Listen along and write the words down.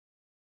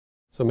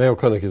So Mayo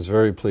Clinic is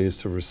very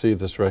pleased to receive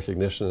this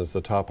recognition as the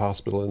top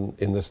hospital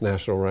in this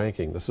national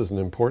ranking. This is an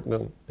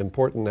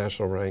important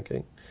national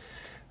ranking.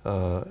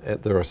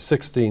 There are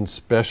 16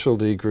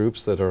 specialty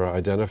groups that are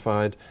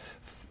identified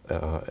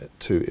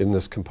in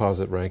this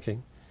composite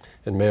ranking.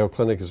 And Mayo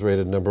Clinic is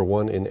rated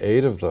 #1 in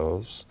 8 of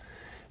those,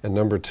 and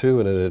 #2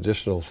 in an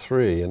additional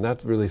 3, and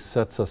that really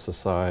sets us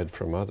aside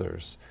from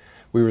others.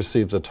 We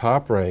received the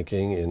top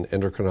ranking in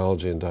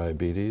endocrinology and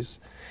diabetes,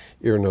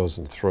 ear, nose,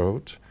 and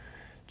throat,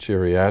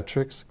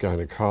 geriatrics,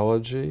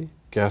 gynecology,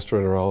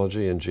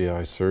 gastroenterology and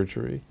GI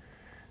surgery,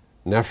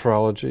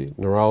 nephrology,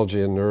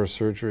 neurology and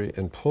neurosurgery,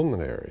 and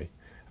pulmonary.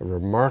 A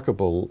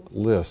remarkable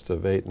list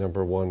of 8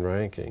 #1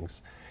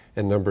 rankings.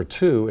 And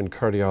 #2 in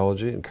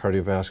cardiology and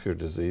cardiovascular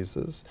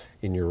diseases,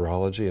 in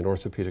urology and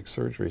orthopedic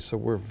surgery. So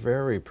we're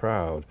very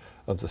proud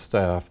of the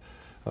staff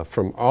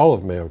from all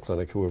of Mayo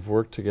Clinic who have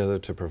worked together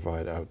to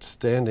provide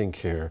outstanding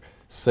care,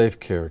 safe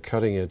care,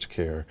 cutting-edge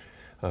care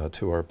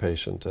to our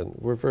patients, and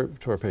we're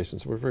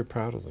very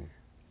proud of them.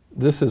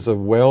 This is a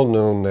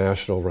well-known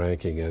national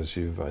ranking, as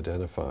you've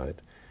identified.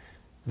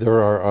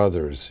 There are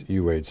others: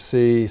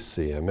 UHC,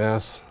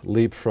 CMS,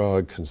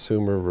 Leapfrog,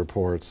 Consumer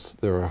Reports.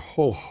 There are a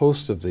whole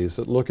host of these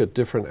that look at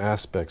different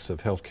aspects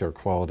of healthcare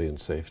quality and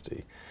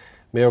safety.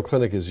 Mayo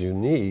Clinic is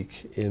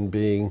unique in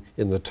being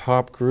in the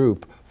top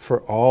group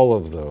for all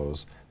of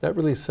those. That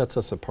really sets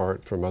us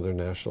apart from other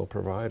national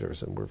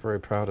providers, and we're very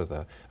proud of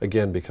that,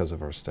 again, because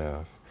of our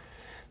staff.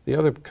 The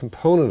other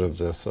component of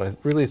this that I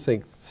really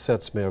think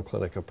sets Mayo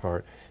Clinic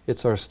apart,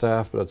 it's our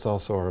staff, but it's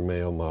also our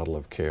Mayo model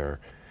of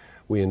care.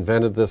 We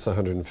invented this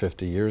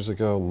 150 years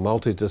ago,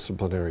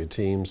 multidisciplinary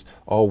teams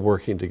all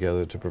working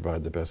together to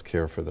provide the best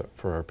care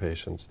for our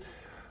patients.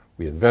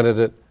 We invented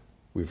it,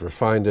 we've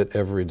refined it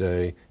every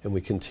day, and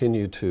we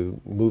continue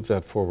to move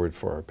that forward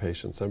for our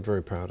patients. I'm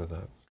very proud of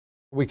that.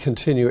 We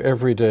continue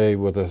every day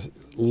with a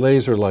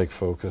laser-like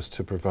focus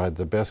to provide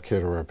the best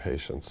care to our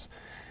patients.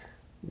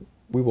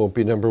 We won't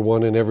be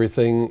 #1 in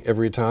everything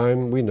every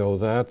time, we know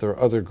that. There are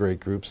other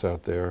great groups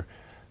out there.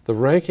 The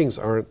rankings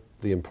aren't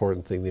the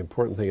important thing. The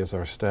important thing is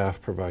our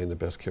staff providing the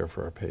best care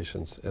for our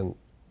patients, and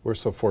we're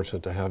so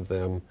fortunate to have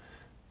them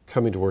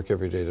coming to work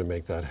every day to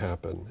make that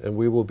happen. And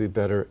we will be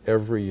better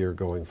every year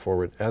going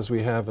forward, as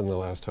we have in the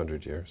last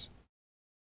 100 years.